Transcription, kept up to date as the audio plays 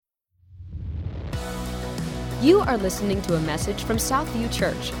You are listening to a message from Southview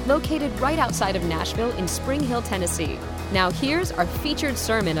Church, located right outside of Nashville in Spring Hill, Tennessee. Now here's our featured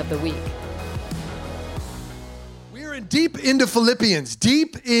sermon of the week. We're deep into Philippians.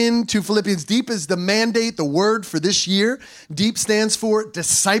 Deep is the mandate, the word for this year. Deep stands for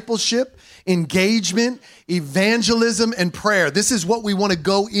discipleship, engagement, evangelism, and prayer. This is what we want to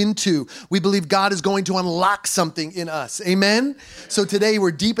go into. We believe God is going to unlock something in us. Amen? So today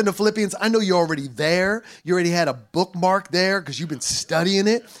we're deep into Philippians. I know you're already there. You already had a bookmark there because you've been studying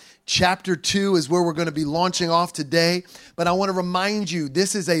it. Chapter 2 is where we're going to be launching off today. But I want to remind you,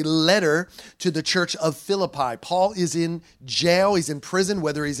 this is a letter to the church of Philippi. Paul is in jail. He's in prison,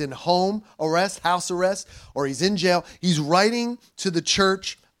 whether he's in home arrest, house arrest, or he's in jail. He's writing to the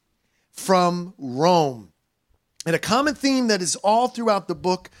church from Rome. And a common theme that is all throughout the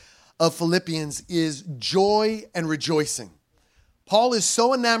book of Philippians is joy and rejoicing. Paul is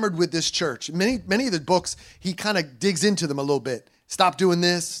so enamored with this church. Many of the books, he kind of digs into them a little bit. Stop doing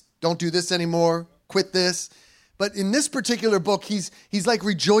this. Don't do this anymore. Quit this. But in this particular book, he's like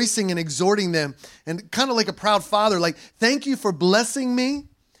rejoicing and exhorting them, and kind of like a proud father, like, thank you for blessing me.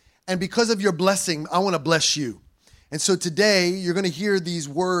 And because of your blessing, I want to bless you. And so today, you're going to hear these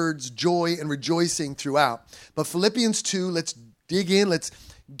words, joy and rejoicing, throughout. But Philippians 2, let's dig in. Let's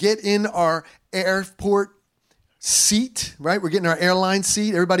get in our airport seat, right? We're getting our airline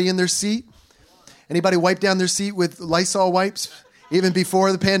seat. Everybody in their seat? Anybody wipe down their seat with Lysol wipes? Even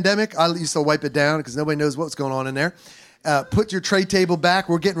before the pandemic, I used to wipe it down because nobody knows what's going on in there. Put your tray table back.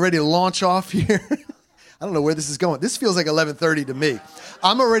 We're getting ready to launch off here. I don't know where this is going. This feels like 11:30 to me.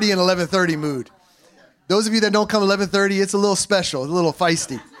 I'm already in 11:30 mood. Those of you that don't come 11:30, it's a little special, a little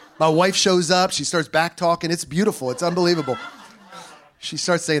feisty. My wife shows up. She starts back talking. It's beautiful. It's unbelievable. She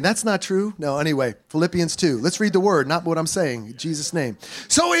starts saying, that's not true. No, anyway, Philippians 2. Let's read the word, not what I'm saying, in Jesus' name.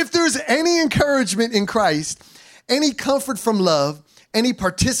 So if there's any encouragement in Christ, any comfort from love, any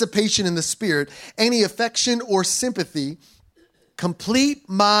participation in the Spirit, any affection or sympathy, complete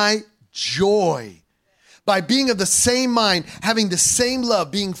my joy by being of the same mind, having the same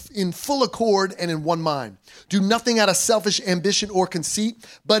love, being in full accord and in one mind. Do nothing out of selfish ambition or conceit,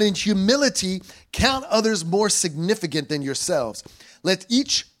 but in humility count others more significant than yourselves. Let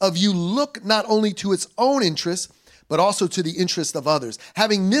each of you look not only to its own interests, but also to the interest of others.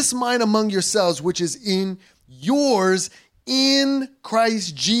 Having this mind among yourselves, which is in yours in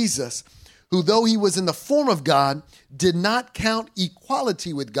Christ Jesus, who though he was in the form of God, did not count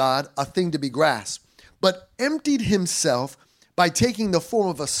equality with God a thing to be grasped, but emptied himself by taking the form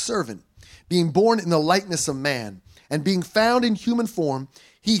of a servant, being born in the likeness of man, and being found in human form,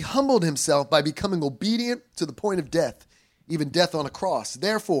 he humbled himself by becoming obedient to the point of death, even death on a cross.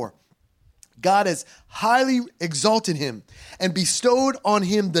 Therefore, God has highly exalted him and bestowed on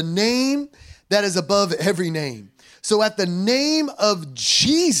him the name that is above every name. So at the name of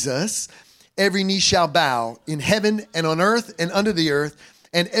Jesus, every knee shall bow in heaven and on earth and under the earth,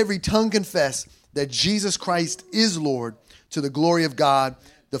 and every tongue confess that Jesus Christ is Lord, to the glory of God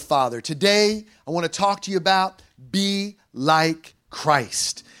the Father. Today, I want to talk to you about be like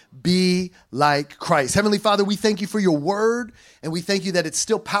Christ. Be like Christ. Heavenly Father, we thank you for your word, and we thank you that it's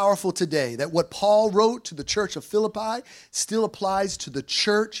still powerful today, that what Paul wrote to the church of Philippi still applies to the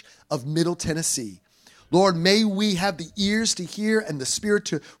church of Middle Tennessee. Lord, may we have the ears to hear and the spirit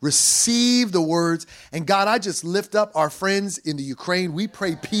to receive the words. And God, I just lift up our friends in the Ukraine. We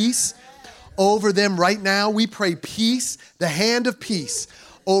pray peace over them right now. We pray peace, the hand of peace,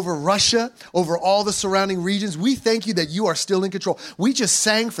 over Russia, over all the surrounding regions. We thank you that you are still in control. We just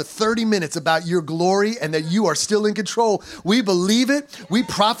sang for 30 minutes about your glory and that you are still in control. We believe it, we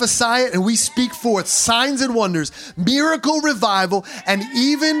prophesy it, and we speak forth signs and wonders, miracle, revival, and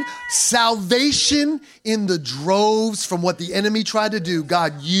even salvation in the droves from what the enemy tried to do.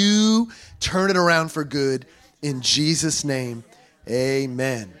 God, you turn it around for good. In Jesus' name,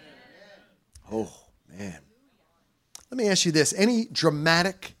 amen. Oh, man. Let me ask you this. Any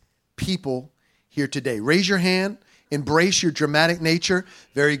dramatic people here today? Raise your hand. Embrace your dramatic nature.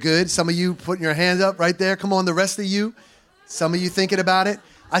 Very good. Some of you putting your hands up right there. Come on, the rest of you. Some of you thinking about it.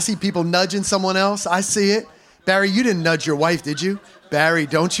 I see people nudging someone else. I see it. Barry, you didn't nudge your wife, did you? Barry,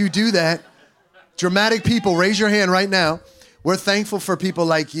 don't you do that. Dramatic people, raise your hand right now. We're thankful for people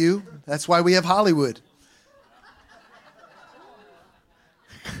like you. That's why we have Hollywood.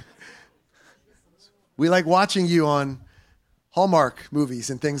 We like watching you on Hallmark movies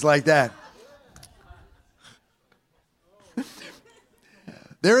and things like that.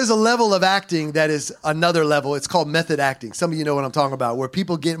 There is a level of acting that is another level. It's called method acting. Some of you know what I'm talking about, where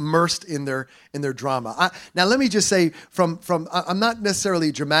people get immersed in their drama. Now, let me just say, I'm not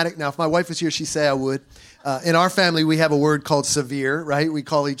necessarily dramatic. Now, if my wife was here, she'd say I would. In our family, we have a word called severe, right? We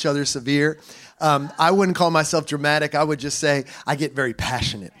call each other severe. I wouldn't call myself dramatic. I would just say I get very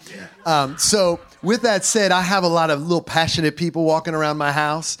passionate. So with that said, I have a lot of little passionate people walking around my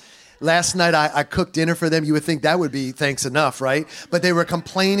house. Last night, I cooked dinner for them. You would think that would be thanks enough, right? But they were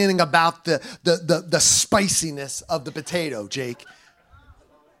complaining about the spiciness of the potato, Jake.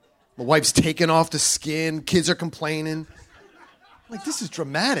 My wife's taking off the skin. Kids are complaining. I'm like, this is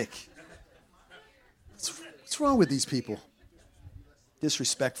dramatic. What's wrong with these people?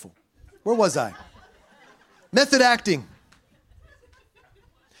 Disrespectful. Where was I? Method acting.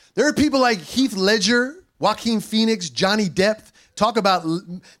 There are people like Heath Ledger, Joaquin Phoenix, Johnny Depp. Talk about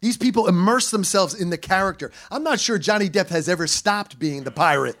these people immerse themselves in the character. I'm not sure Johnny Depp has ever stopped being the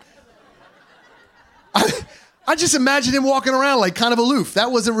pirate. I just imagine him walking around like kind of aloof.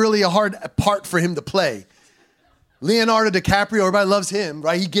 That wasn't really a hard part for him to play. Leonardo DiCaprio, everybody loves him,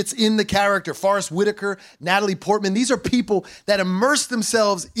 right? He gets in the character. Forrest Whitaker, Natalie Portman. These are people that immerse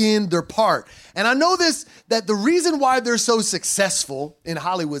themselves in their part. And I know that the reason why they're so successful in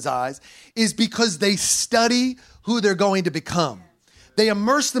Hollywood's eyes is because they study who they're going to become. They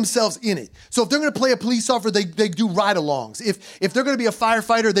immerse themselves in it. So if they're going to play a police officer, they do ride-alongs. If they're going to be a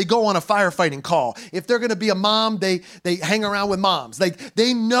firefighter, they go on a firefighting call. If they're going to be a mom, they hang around with moms. Like,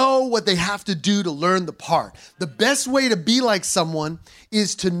 they know what they have to do to learn the part. The best way to be like someone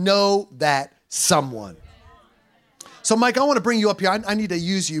is to know that someone. So, Mike, I want to bring you up here. I need to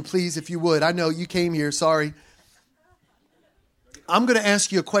use you, please, if you would. I know you came here. Sorry. I'm going to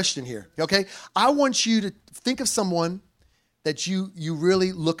ask you a question here, okay? I want you to think of someone that you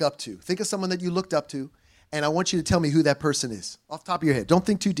really look up to. Think of someone that you looked up to, and I want you to tell me who that person is. Off the top of your head. Don't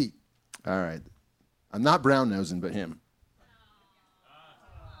think too deep. All right. I'm not brown-nosing, but him.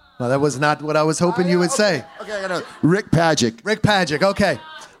 No, that was not what I was hoping you would say. Okay, I know. Rick Pagic. Rick Pagic, okay.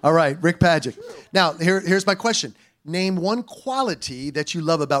 All right, Rick Pagic. Now, here's my question. Name one quality that you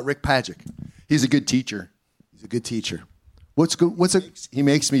love about Rick Pagic. He's a good teacher. He's a good teacher. What's good? He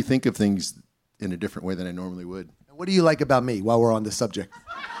makes me think of things in a different way than I normally would. What do you like about me while we're on the subject?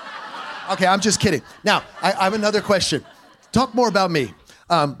 Okay, I'm just kidding. Now, I have another question. Talk more about me.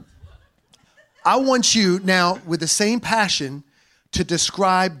 I want you now, with the same passion, to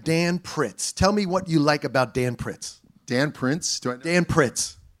describe Dan Pritz. Tell me what you like about Dan Pritz. Dan Prince? Dan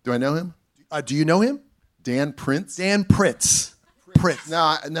Pritz. Do I know him? Do you know him? Dan Prince? Dan Pritz. Pritz.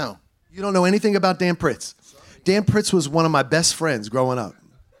 No. You don't know anything about Dan Pritz? Dan Pritz was one of my best friends growing up.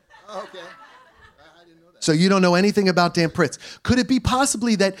 Oh, okay. So you don't know anything about Dan Pritz. Could it be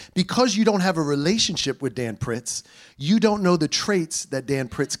possibly that because you don't have a relationship with Dan Pritz, you don't know the traits that Dan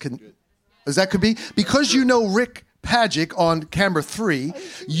Pritz can... Does that could be? Because you know Rick Pagic on camera 3,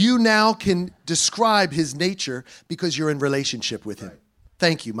 you now can describe his nature because you're in relationship with him.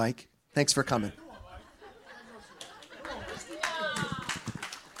 Thank you, Mike. Thanks for coming.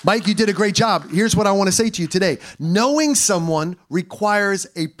 Mike, you did a great job. Here's what I want to say to you today. Knowing someone requires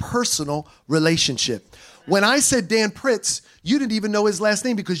a personal relationship. When I said Dan Pritz, you didn't even know his last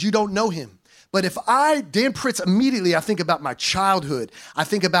name because you don't know him. But Dan Pritz, immediately I think about my childhood. I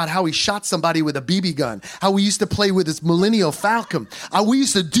think about how he shot somebody with a BB gun, how we used to play with his Millennium Falcon. We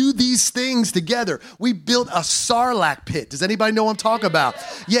used to do these things together. We built a Sarlacc pit. Does anybody know what I'm talking about?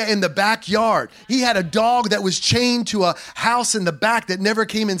 Yeah, in the backyard. He had a dog that was chained to a house in the back that never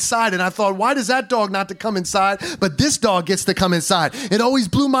came inside. And I thought, why does that dog not to come inside, but this dog gets to come inside? It always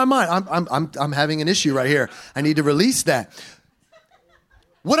blew my mind. I'm having an issue right here. I need to release that.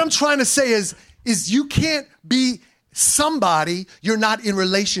 What I'm trying to say is you can't be somebody you're not in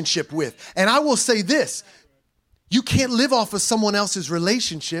relationship with. And I will say this, you can't live off of someone else's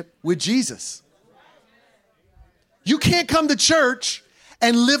relationship with Jesus. You can't come to church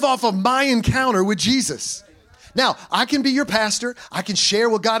and live off of my encounter with Jesus. Now, I can be your pastor. I can share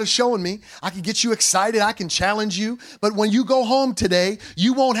what God is showing me. I can get you excited. I can challenge you. But when you go home today,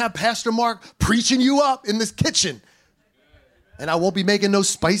 you won't have Pastor Mark preaching you up in this kitchen. And I won't be making no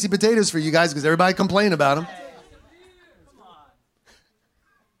spicy potatoes for you guys because everybody complain about them.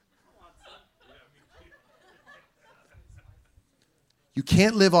 You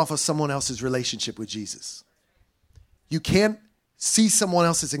can't live off of someone else's relationship with Jesus. You can't see someone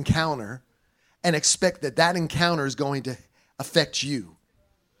else's encounter and expect that encounter is going to affect you.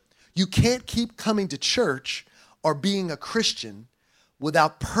 You can't keep coming to church or being a Christian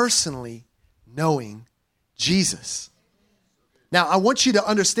without personally knowing Jesus. Now, I want you to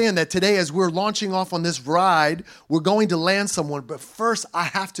understand that today, as we're launching off on this ride, we're going to land somewhere. But first, I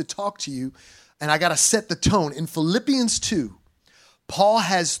have to talk to you, and I got to set the tone. In Philippians 2, Paul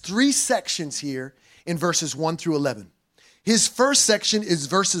has 3 sections here in verses 1 through 11. His first section is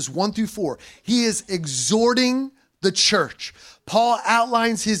verses 1 through 4. He is exhorting the church. Paul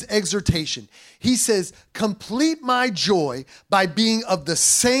outlines his exhortation. He says, complete my joy by being of the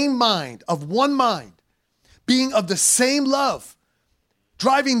same mind, of one mind, being of the same love,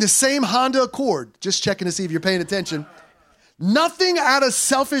 driving the same Honda Accord. Just checking to see if you're paying attention. Nothing out of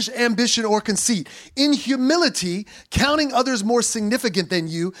selfish ambition or conceit. In humility, counting others more significant than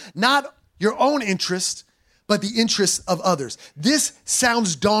you, not your own interest, but the interests of others. This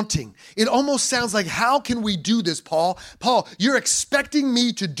sounds daunting. It almost sounds like, how can we do this, Paul? Paul, you're expecting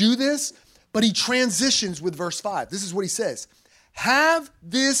me to do this? But he transitions with verse 5. This is what he says. Have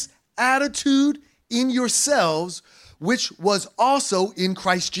this attitude in yourselves, which was also in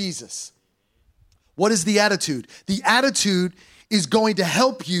Christ Jesus. What is the attitude? The attitude is going to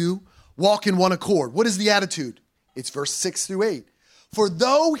help you walk in one accord. What is the attitude? It's verse 6 through 8. For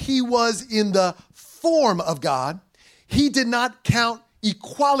though he was in the form of God, he did not count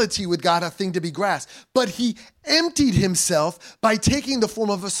equality with God a thing to be grasped, but he emptied himself by taking the form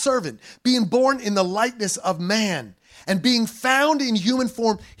of a servant, being born in the likeness of man, and being found in human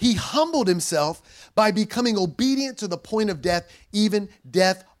form, he humbled himself by becoming obedient to the point of death, even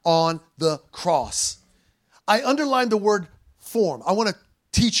death on the cross. I underlined the word form. I want to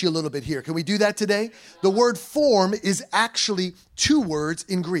teach you a little bit here. Can we do that today? The word form is actually 2 words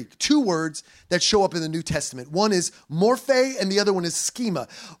in Greek, 2 words that show up in the New Testament. One is morphe and the other one is schema.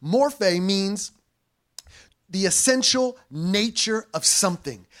 Morphe means the essential nature of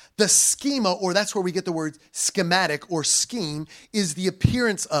something. The schema, or that's where we get the word schematic or scheme, is the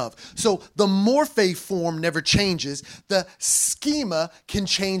appearance of. So the morphe form never changes. The schema can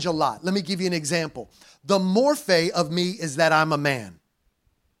change a lot. Let me give you an example. The morphe of me is that I'm a man.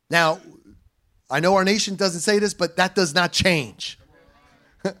 Now, I know our nation doesn't say this, but that does not change.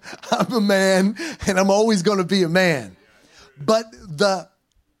 I'm a man, and I'm always going to be a man. But the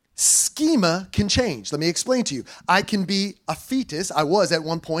schema can change. Let me explain to you. I can be a fetus. I was at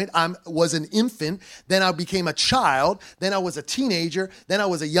one point. I was an infant. Then I became a child. Then I was a teenager. Then I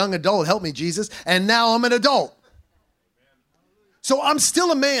was a young adult. Help me, Jesus. And now I'm an adult. So I'm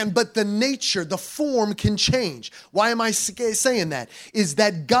still a man, but the nature, the form can change. Why am I saying that? Is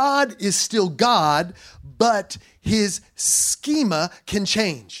that God is still God, but his schema can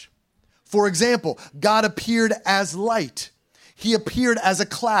change. For example, God appeared as light. He appeared as a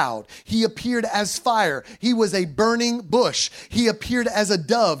cloud. He appeared as fire. He was a burning bush. He appeared as a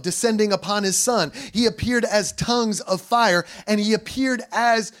dove descending upon his son. He appeared as tongues of fire, and he appeared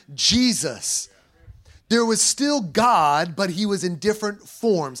as Jesus. There was still God, but he was in different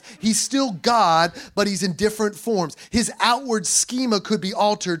forms. He's still God, but he's in different forms. His outward schema could be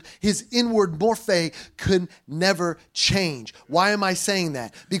altered. His inward morphe could never change. Why am I saying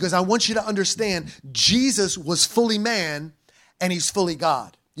that? Because I want you to understand Jesus was fully man and he's fully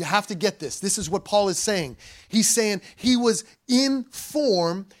God. You have to get this. This is what Paul is saying. He's saying he was in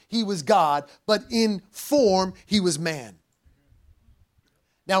form, he was God, but in form, he was man.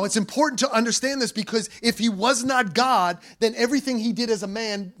 Now, it's important to understand this because if he was not God, then everything he did as a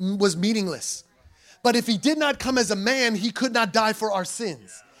man was meaningless. But if he did not come as a man, he could not die for our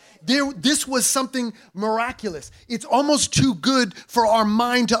sins. This was something miraculous. It's almost too good for our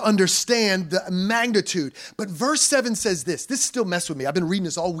mind to understand the magnitude. But verse 7 says this. This still messed with me. I've been reading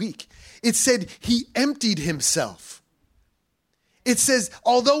this all week. It said he emptied himself. It says,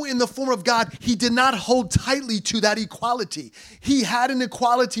 although in the form of God, he did not hold tightly to that equality. He had an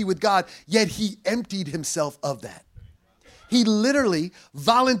equality with God, yet he emptied himself of that. He literally,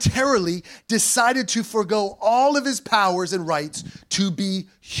 voluntarily decided to forgo all of his powers and rights to be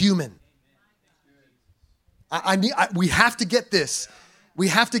human. We have to get this. We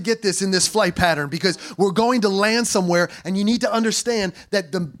have to get this in this flight pattern because we're going to land somewhere, and you need to understand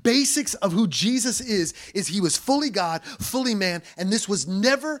that the basics of who Jesus is he was fully God, fully man, and this was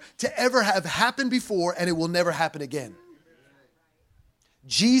never to ever have happened before, and it will never happen again.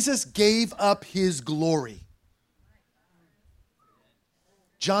 Jesus gave up his glory.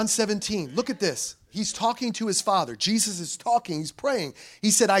 John 17, look at this. He's talking to his Father. Jesus is talking. He's praying.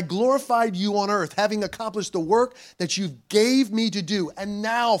 He said, I glorified you on earth, having accomplished the work that you gave me to do. And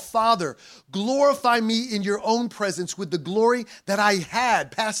now, Father, glorify me in your own presence with the glory that I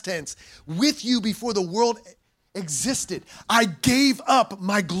had, past tense, with you before the world existed. I gave up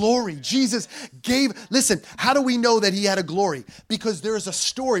my glory. Jesus listen, how do we know that he had a glory? Because there is a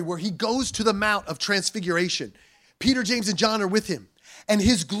story where he goes to the Mount of Transfiguration. Peter, James, and John are with him. And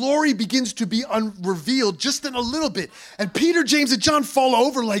his glory begins to be revealed just in a little bit. And Peter, James, and John fall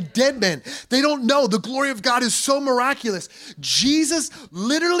over like dead men. They don't know. The glory of God is so miraculous. Jesus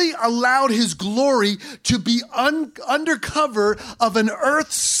literally allowed his glory to be undercover of an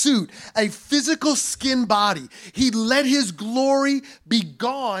earth suit, a physical skin body. He let his glory be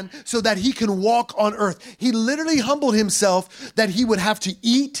gone so that he can walk on earth. He literally humbled himself that he would have to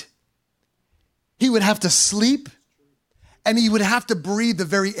eat, he would have to sleep, and he would have to breathe the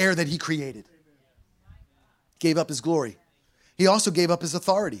very air that he created. Gave up his glory. He also gave up his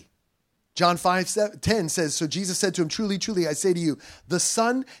authority. John 5:10 says, so Jesus said to him, truly, truly, I say to you, the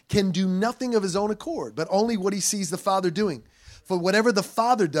Son can do nothing of his own accord, but only what he sees the Father doing. For whatever the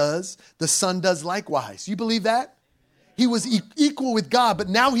Father does, the Son does likewise. You believe that? He was equal with God, but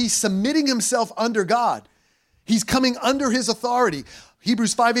now he's submitting himself under God. He's coming under his authority.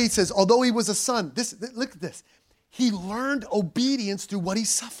 Hebrews 5:8 says, although he was a son, look at this. He learned obedience through what he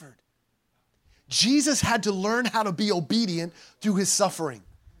suffered. Jesus had to learn how to be obedient through his suffering.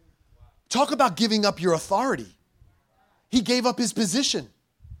 Talk about giving up your authority. He gave up his position.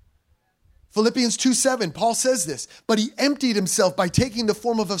 Philippians 2:7, Paul says this, but he emptied himself by taking the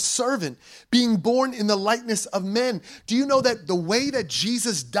form of a servant, being born in the likeness of men. Do you know that the way that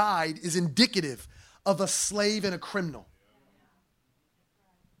Jesus died is indicative of a slave and a criminal?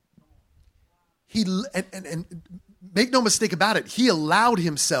 And make no mistake about it, he allowed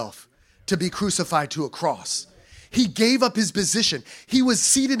himself to be crucified to a cross. He gave up his position. He was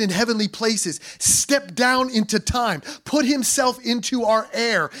seated in heavenly places, stepped down into time, put himself into our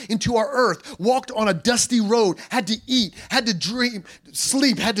air, into our earth, walked on a dusty road, had to eat, had to dream,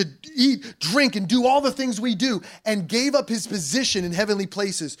 sleep, had to eat, drink, and do all the things we do, and gave up his position in heavenly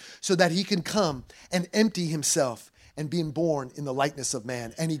places so that he can come and empty himself and being born in the likeness of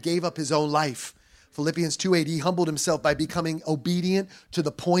man. And he gave up his own life. Philippians 2:8, he humbled himself by becoming obedient to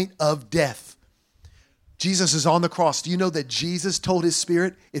the point of death. Jesus is on the cross. Do you know that Jesus told his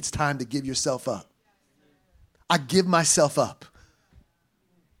spirit, it's time to give yourself up? I give myself up.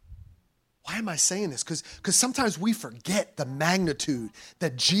 Why am I saying this? Because sometimes we forget the magnitude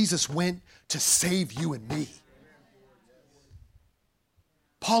that Jesus went to save you and me.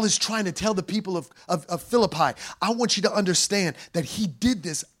 Paul is trying to tell the people of Philippi, I want you to understand that he did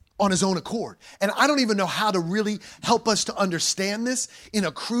this on his own accord. And I don't even know how to really help us to understand this in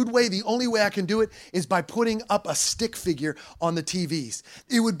a crude way. The only way I can do it is by putting up a stick figure on the TVs.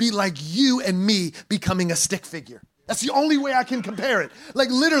 It would be like you and me becoming a stick figure. That's the only way I can compare it. Like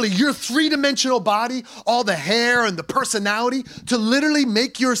literally your three-dimensional body, all the hair and the personality, to literally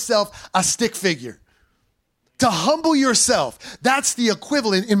make yourself a stick figure. To humble yourself. That's the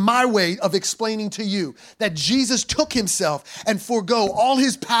equivalent in my way of explaining to you that Jesus took himself and forego all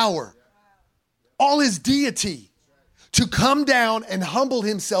his power, all his deity, to come down and humble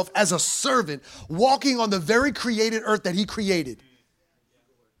himself as a servant, walking on the very created earth that he created,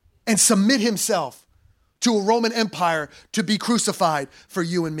 and submit himself to a Roman Empire to be crucified for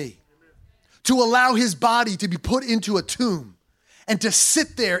you and me. To allow his body to be put into a tomb and to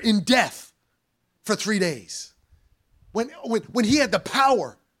sit there in death for 3 days. When he had the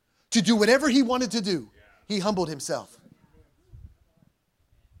power to do whatever he wanted to do, he humbled himself.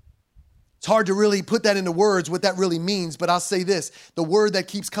 It's hard to really put that into words, what that really means, but I'll say this. The word that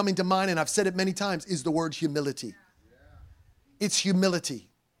keeps coming to mind, and I've said it many times, is the word humility. It's humility.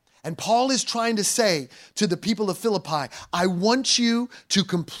 And Paul is trying to say to the people of Philippi, I want you to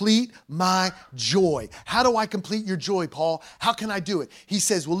complete my joy. How do I complete your joy, Paul? How can I do it? He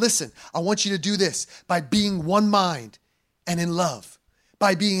says, well, listen, I want you to do this by being one mind and in love,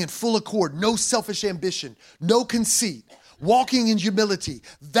 by being in full accord, no selfish ambition, no conceit, walking in humility,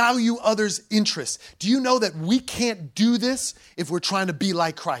 value others' interests. Do you know that we can't do this if we're trying to be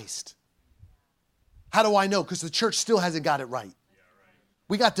like Christ? How do I know? Because the church still hasn't got it right.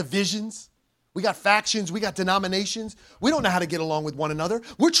 We got divisions. We got factions. We got denominations. We don't know how to get along with one another.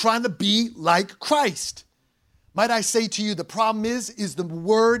 We're trying to be like Christ. Might I say to you, the problem is the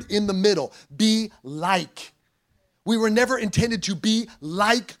word in the middle, be like. We were never intended to be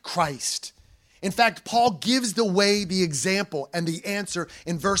like Christ. In fact, Paul gives the way, the example, and the answer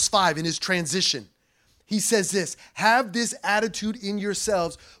in verse 5 in his transition. He says this, have this attitude in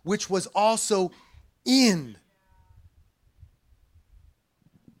yourselves, which was also in.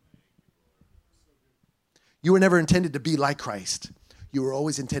 You were never intended to be like Christ. You were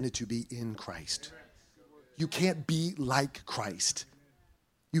always intended to be in Christ. You can't be like Christ.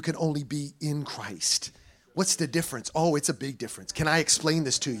 You can only be in Christ. What's the difference? Oh, it's a big difference. Can I explain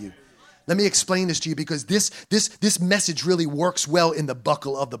this to you? Let me explain this to you because this message really works well in the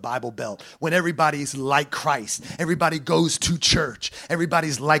buckle of the Bible Belt. When everybody's like Christ, everybody goes to church,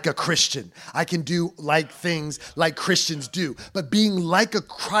 everybody's like a Christian. I can do like things like Christians do. But being like a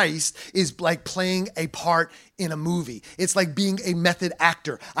Christ is like playing a part in a movie. It's like being a method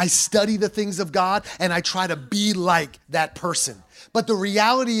actor. I study the things of God and I try to be like that person. But the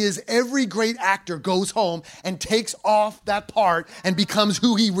reality is every great actor goes home and takes off that part and becomes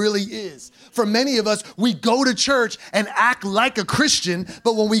who he really is. For many of us, we go to church and act like a Christian,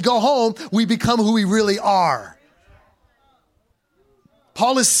 but when we go home, we become who we really are.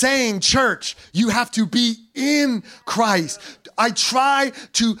 Paul is saying, church, you have to be in Christ. I try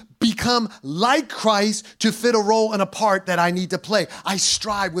to become like Christ to fit a role and a part that I need to play. I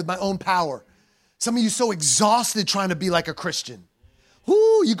strive with my own power. Some of you are so exhausted trying to be like a Christian.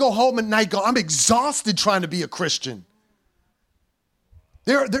 Whoo, you go home at night, I'm exhausted trying to be a Christian.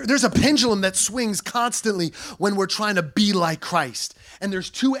 There's a pendulum that swings constantly when we're trying to be like Christ. And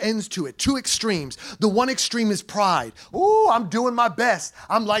there's two ends to it, two extremes. The one extreme is pride. Ooh, I'm doing my best.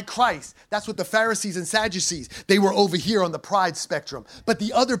 I'm like Christ. That's what the Pharisees and Sadducees, they were over here on the pride spectrum. But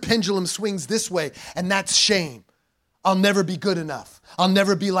the other pendulum swings this way, and that's shame. I'll never be good enough. I'll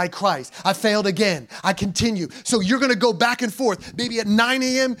never be like Christ. I failed again. I continue. So you're going to go back and forth. Maybe at 9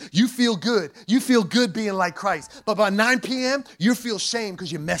 a.m., you feel good. You feel good being like Christ. But by 9 p.m., you feel shame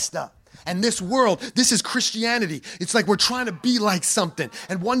because you messed up. And this world, this is Christianity. It's like we're trying to be like something.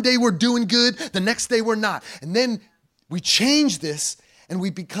 And one day we're doing good. The next day we're not. And then we change this and we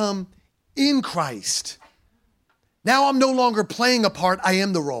become in Christ. Now I'm no longer playing a part. I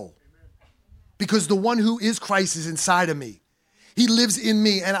am the role. Because the one who is Christ is inside of me. He lives in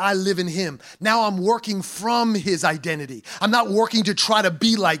me and I live in him. Now I'm working from his identity. I'm not working to try to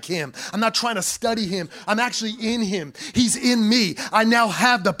be like him. I'm not trying to study him. I'm actually in him. He's in me. I now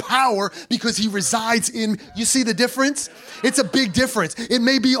have the power because he resides in me. You see the difference? It's a big difference. It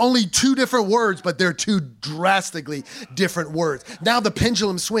may be only two different words, but they're two drastically different words. Now the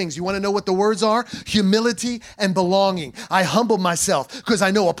pendulum swings. You want to know what the words are? Humility and belonging. I humble myself because I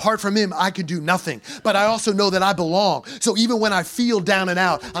know apart from him, I can do nothing. But I also know that I belong. So even when I feel down and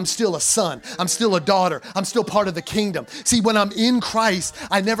out, I'm still a son. I'm still a daughter. I'm still part of the kingdom. See, when I'm in Christ,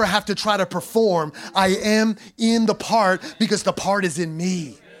 I never have to try to perform. I am in the part because the part is in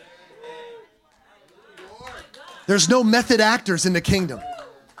me. There's no method actors in the kingdom.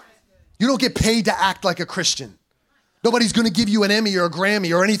 You don't get paid to act like a Christian. Nobody's going to give you an Emmy or a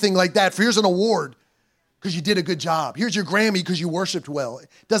Grammy or anything like that. Here's an award because you did a good job. Here's your Grammy because you worshiped well. It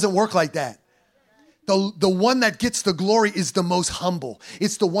doesn't work like that. The one that gets the glory is the most humble.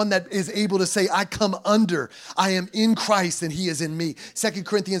 It's the one that is able to say, I come under. I am in Christ and he is in me. 2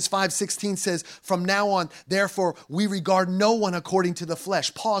 Corinthians 5:16 says, from now on, therefore, we regard no one according to the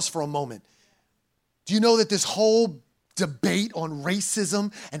flesh. Pause for a moment. Do you know that this whole debate on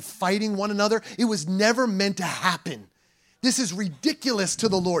racism and fighting one another, it was never meant to happen. This is ridiculous to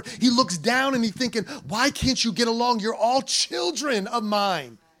the Lord. He looks down and he's thinking, why can't you get along? You're all children of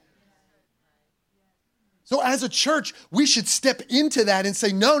mine. So as a church, we should step into that and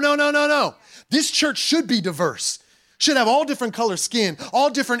say, no. This church should be diverse. Should have all different color skin, all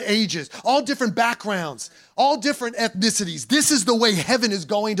different ages, all different backgrounds, all different ethnicities. This is the way heaven is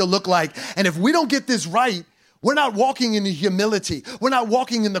going to look like. And if we don't get this right, we're not walking in the humility. We're not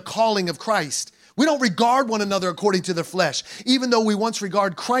walking in the calling of Christ. We don't regard one another according to the flesh. Even though we once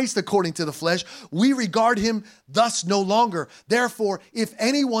regard Christ according to the flesh, we regard him thus no longer. Therefore, if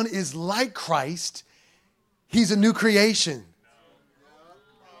anyone is like Christ, he's a new creation.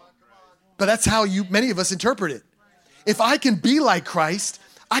 But that's how many of us interpret it. If I can be like Christ,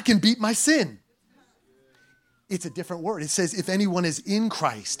 I can beat my sin. It's a different word. It says, if anyone is in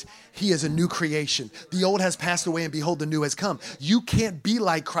Christ, he is a new creation. The old has passed away and behold, the new has come. You can't be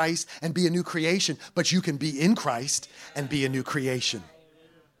like Christ and be a new creation, but you can be in Christ and be a new creation.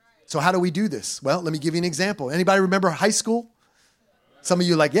 So how do we do this? Well, let me give you an example. Anybody remember high school? Some of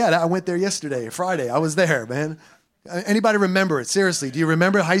you are like, yeah, I went there yesterday, Friday. I was there, man. Anybody remember it? Seriously, do you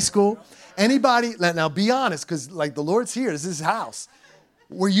remember high school? Anybody? Now be honest, because like the Lord's here. This is his house.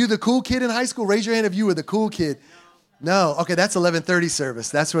 Were you the cool kid in high school? Raise your hand if you were the cool kid. No. Okay, that's 11:30 service.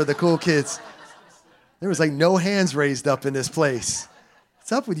 That's where the cool kids. There was like no hands raised up in this place.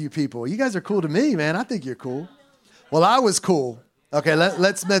 What's up with you people? You guys are cool to me, man. I think you're cool. Well, I was cool. Okay,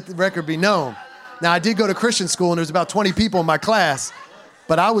 let's let the record be known. Now, I did go to Christian school, and there was about 20 people in my class.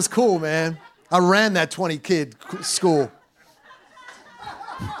 But I was cool, man. I ran that 20-kid school.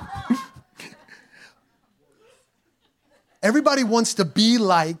 Everybody wants to be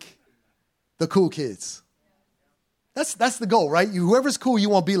like the cool kids. That's the goal, right? Whoever's cool, you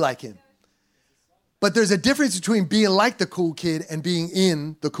won't be like him. But there's a difference between being like the cool kid and being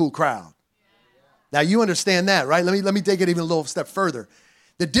in the cool crowd. Now you understand that, right? Let me take it even a little step further.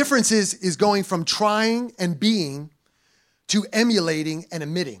 The difference is going from trying and being to emulating and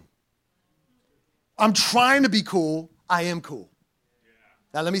emitting. I'm trying to be cool. I am cool.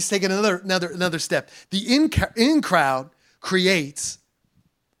 Now let me take it another step. The in crowd creates.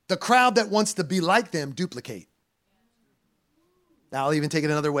 The crowd that wants to be like them duplicate. Now I'll even take it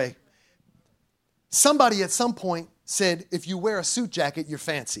another way. Somebody at some point said, if you wear a suit jacket, you're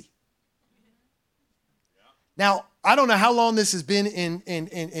fancy. Now, I don't know how long this has been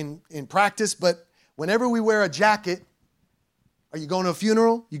in practice, but whenever we wear a jacket, are you going to a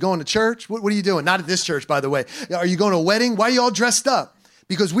funeral? You going to church? What are you doing? Not at this church, by the way. Are you going to a wedding? Why are you all dressed up?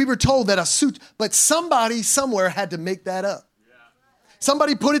 Because we were told that a suit, but somebody somewhere had to make that up.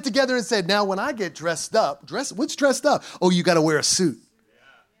 Somebody put it together and said, now when I get dressed up, what's dressed up? Oh, you got to wear a suit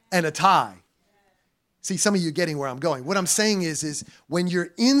and a tie. See, some of you are getting where I'm going. What I'm saying is when you're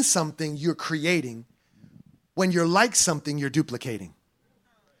in something, you're creating. When you're like something, you're duplicating.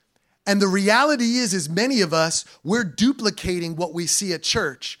 And the reality is many of us, we're duplicating what we see at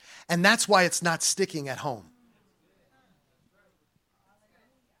church, and that's why it's not sticking at home.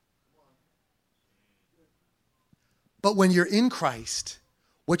 But when you're in Christ,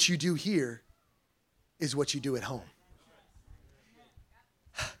 what you do here is what you do at home.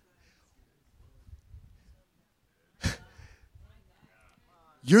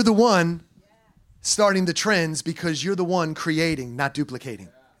 You're the one starting the trends because you're the one creating, not duplicating.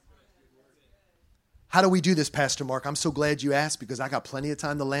 How do we do this, Pastor Mark? I'm so glad you asked because I got plenty of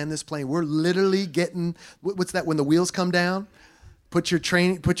time to land this plane. We're literally getting, what's that, when the wheels come down? Put your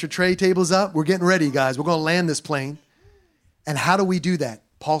tray tables up. We're getting ready, guys. We're going to land this plane. And how do we do that?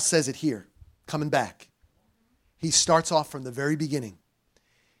 Paul says it here, coming back. He starts off from the very beginning.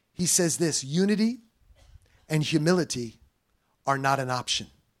 He says this, unity and humility are not an option.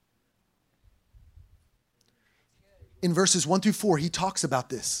 In verses 1-4, he talks about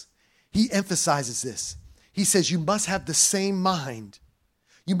this. He emphasizes this. He says you must have the same mind.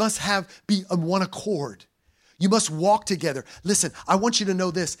 You must be on one accord. You must walk together. Listen, I want you to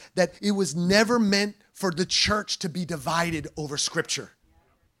know this, that it was never meant for the church to be divided over Scripture.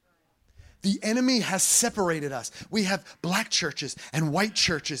 The enemy has separated us. We have black churches and white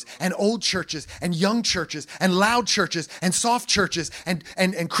churches and old churches and young churches and loud churches and soft churches and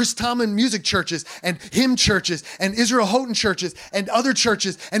Chris Tomlin music churches and hymn churches and Israel Houghton churches and other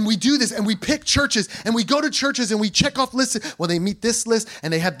churches. And we do this and we pick churches and we go to churches and we check off lists. Well, they meet this list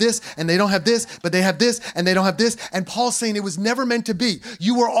and they have this and they don't have this, but they have this and they don't have this. And Paul's saying it was never meant to be.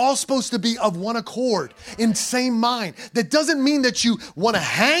 You were all supposed to be of one accord, in same mind. That doesn't mean that you want to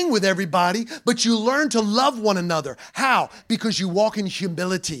hang with everybody, but you learn to love one another. How? Because you walk in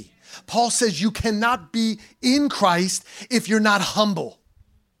humility. Paul says you cannot be in Christ if you're not humble.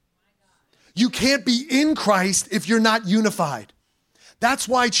 You can't be in Christ if you're not unified. That's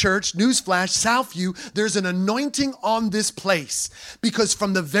why, church, newsflash, Southview, there's an anointing on this place. Because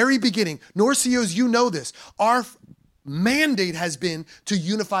from the very beginning, Norcios, you know this, our mandate has been to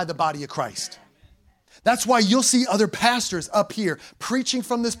unify the body of Christ. That's why you'll see other pastors up here preaching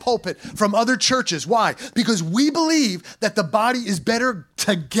from this pulpit from other churches. Why? Because we believe that the body is better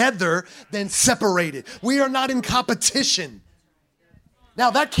together than separated. We are not in competition. Now,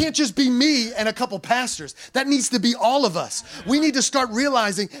 that can't just be me and a couple pastors. That needs to be all of us. We need to start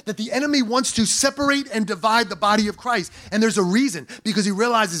realizing that the enemy wants to separate and divide the body of Christ. And there's a reason, because he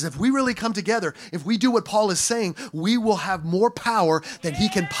realizes if we really come together, if we do what Paul is saying, we will have more power than he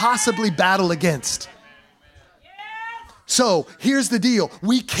can possibly battle against. So here's the deal.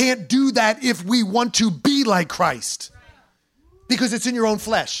 We can't do that if we want to be like Christ, because it's in your own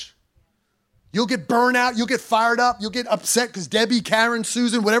flesh. You'll get burned out. You'll get fired up. You'll get upset because Debbie, Karen,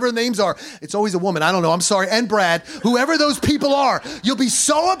 Susan, whatever the names are. It's always a woman. I don't know. I'm sorry. And Brad, whoever those people are, you'll be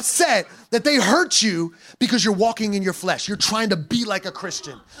so upset that they hurt you because you're walking in your flesh. You're trying to be like a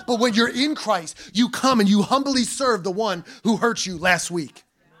Christian. But when you're in Christ, you come and you humbly serve the one who hurt you last week.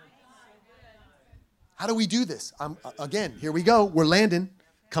 How do we do this? Again, here we go. We're landing,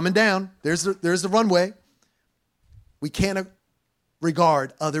 coming down. There's the runway. We can't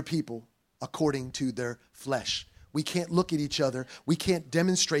regard other people according to their flesh. We can't look at each other. We can't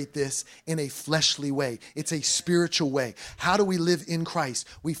demonstrate this in a fleshly way. It's a spiritual way. How do we live in Christ?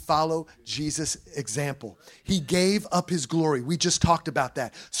 We follow Jesus' example. He gave up his glory. We just talked about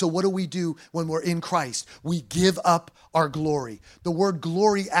that. So what do we do when we're in Christ? We give up our glory. The word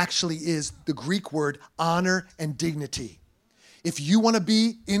glory actually is the Greek word honor and dignity. If you want to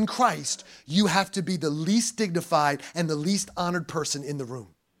be in Christ, you have to be the least dignified and the least honored person in the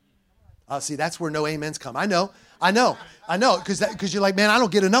room. See, that's where no amens come. I know. Because you're like, man, I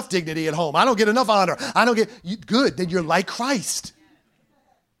don't get enough dignity at home. I don't get enough honor. Good, then you're like Christ.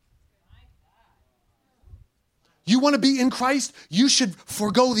 You want to be in Christ? You should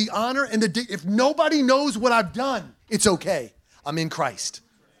forego the honor and if nobody knows what I've done, it's okay. I'm in Christ.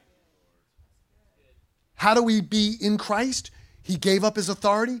 How do we be in Christ? He gave up his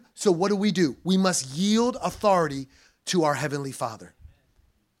authority. So what do? We must yield authority to our Heavenly Father.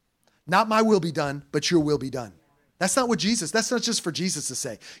 Not my will be done, but your will be done. That's not just for Jesus to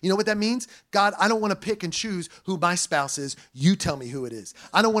say. You know what that means? God, I don't want to pick and choose who my spouse is. You tell me who it is.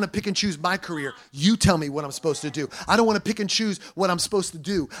 I don't want to pick and choose my career. You tell me what I'm supposed to do. I don't want to pick and choose what I'm supposed to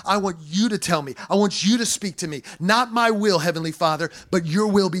do. I want you to tell me. I want you to speak to me. Not my will, Heavenly Father, but your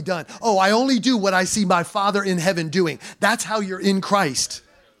will be done. Oh, I only do what I see my Father in heaven doing. That's how you're in Christ.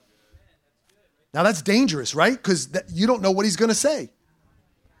 Now that's dangerous, right? Because you don't know what he's going to say.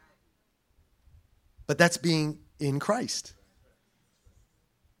 But that's being in Christ.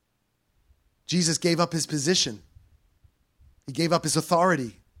 Jesus gave up his position. He gave up his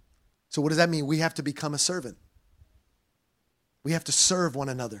authority. So what does that mean? We have to become a servant. We have to serve one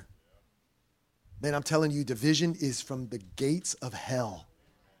another. Man, I'm telling you, division is from the gates of hell.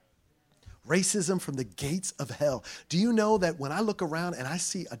 Racism from the gates of hell. Do you know that when I look around and I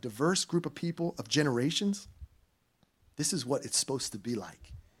see a diverse group of people of generations, this is what it's supposed to be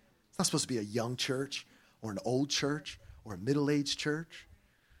like. It's not supposed to be a young church or an old church or a middle-aged church.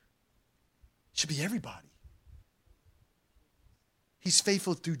 It should be everybody. He's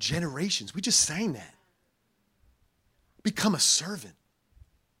faithful through generations. We just sang that. Become a servant.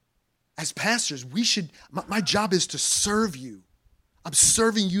 As pastors, my job is to serve you. I'm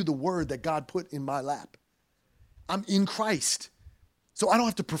serving you the word that God put in my lap. I'm in Christ. So I don't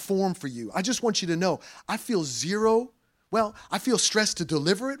have to perform for you. I just want you to know, I feel stressed to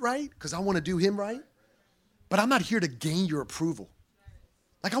deliver it right because I want to do him right. But I'm not here to gain your approval.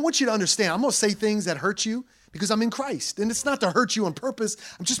 Like, I want you to understand, I'm going to say things that hurt you because I'm in Christ. And it's not to hurt you on purpose.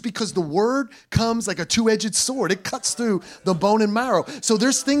 I'm just because the word comes like a two-edged sword. It cuts through the bone and marrow. So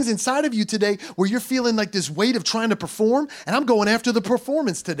there's things inside of you today where you're feeling like this weight of trying to perform. And I'm going after the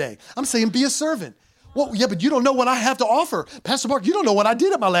performance today. I'm saying be a servant. Well, yeah, but you don't know what I have to offer. Pastor Mark, you don't know what I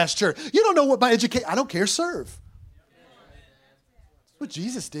did at my last church. You don't know what my education. I don't care. Serve. That's what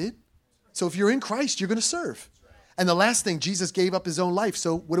Jesus did. So if you're in Christ, you're going to serve. And the last thing, Jesus gave up his own life.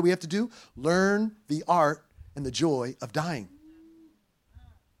 So what do we have to do? Learn the art and the joy of dying.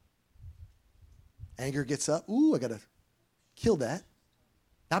 Anger gets up. Ooh, I got to kill that.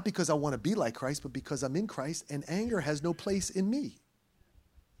 Not because I want to be like Christ, but because I'm in Christ and anger has no place in me.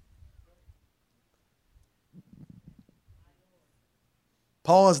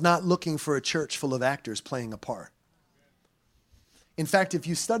 Paul is not looking for a church full of actors playing a part. In fact, if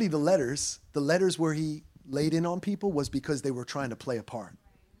you study the letters where he laid in on people was because they were trying to play a part.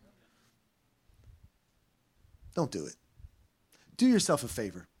 Don't do it. Do yourself a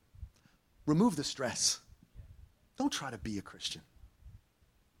favor. Remove the stress. Don't try to be a Christian.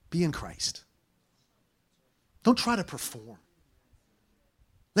 Be in Christ. Don't try to perform.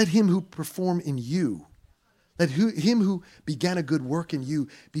 Let him who perform in you, let him who began a good work in you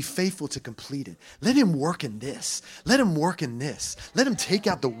be faithful to complete it. Let him work in this. Let him work in this. Let him take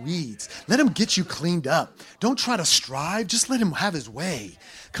out the weeds. Let him get you cleaned up. Don't try to strive. Just let him have his way.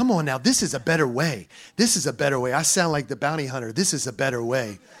 Come on now. This is a better way. This is a better way. I sound like the bounty hunter. This is a better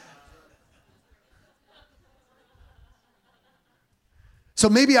way. So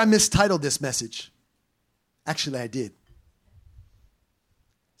maybe I mistitled this message. Actually, I did.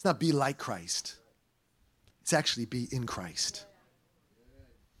 It's not be like Christ. It's actually be in Christ.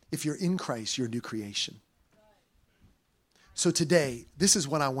 If you're in Christ, you're a new creation. So today, this is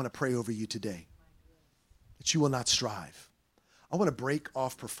what I want to pray over you today. That you will not strive. I want to break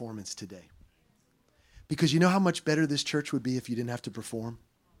off performance today. Because you know how much better this church would be if you didn't have to perform?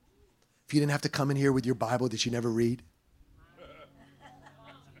 If you didn't have to come in here with your Bible that you never read?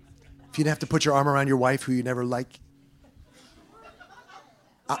 If you didn't have to put your arm around your wife who you never like?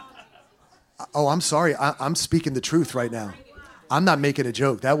 I'm sorry. I'm speaking the truth right now. I'm not making a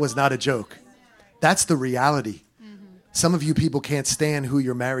joke. That was not a joke. That's the reality. Some of you people can't stand who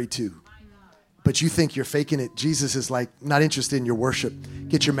you're married to, but you think you're faking it. Jesus is like, not interested in your worship.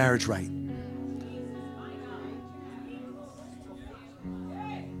 Get your marriage right.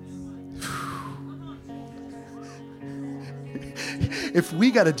 If we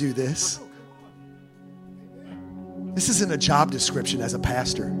got to do this, this isn't a job description as a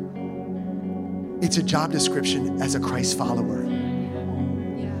pastor. It's a job description as a Christ follower.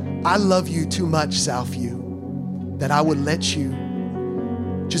 I love you too much, Southview, that I would let you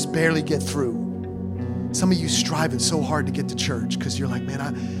just barely get through. Some of you striving so hard to get to church because you're like, man,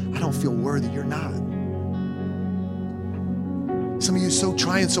 I don't feel worthy. You're not. Some of you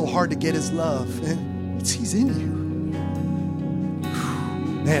trying so hard to get his love, and he's in you.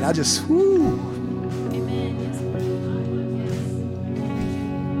 Man, I just, I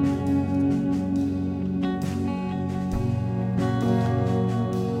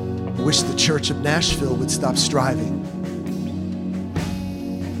wish the church of Nashville would stop striving,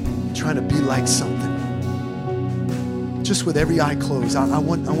 trying to be like something. Just with every eye closed, I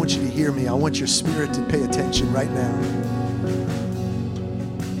want you to hear me. I want your spirit to pay attention right now.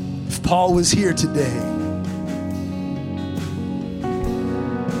 If Paul was here today,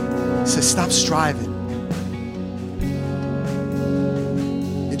 he says, stop striving.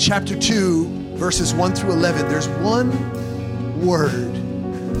 In chapter 2, verses 1 through 11, there's one word.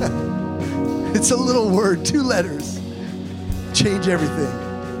 It's a little word, 2 letters. Change everything.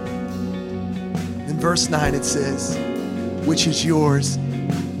 In verse 9, it says, which is yours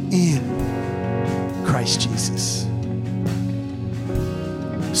in Christ Jesus.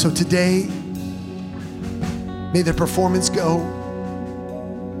 So today, may the performance go.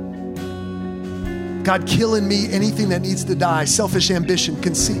 God, kill in me anything that needs to die, selfish ambition,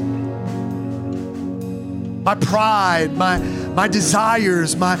 conceit, my pride, my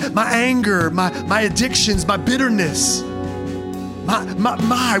desires, my anger, my addictions, my bitterness,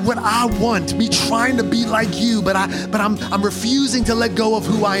 what I want, me trying to be like you, but I'm refusing to let go of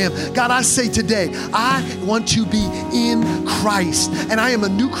who I am. God, I say today, I want to be in Christ, and I am a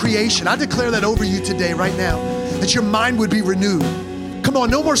new creation. I declare that over you today, right now, that your mind would be renewed. Come on,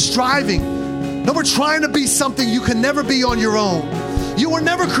 no more striving. No more trying to be something you can never be on your own. You were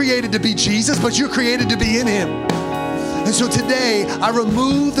never created to be Jesus, but you're created to be in him. And so today, I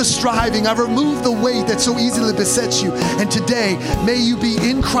remove the striving. I remove the weight that so easily besets you. And today, may you be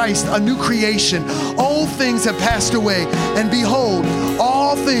in Christ, a new creation. All things have passed away. And behold,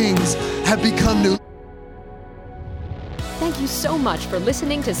 all things have become new. Thank you so much for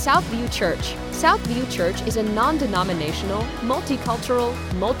listening to Southview Church. Southview Church is a non-denominational, multicultural,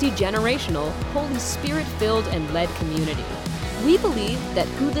 multi-generational, Holy Spirit-filled and led community. We believe that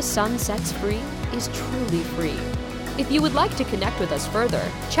who the Son sets free is truly free. If you would like to connect with us further,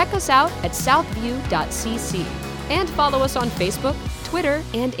 check us out at southview.cc and follow us on Facebook, Twitter,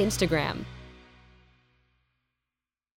 and Instagram.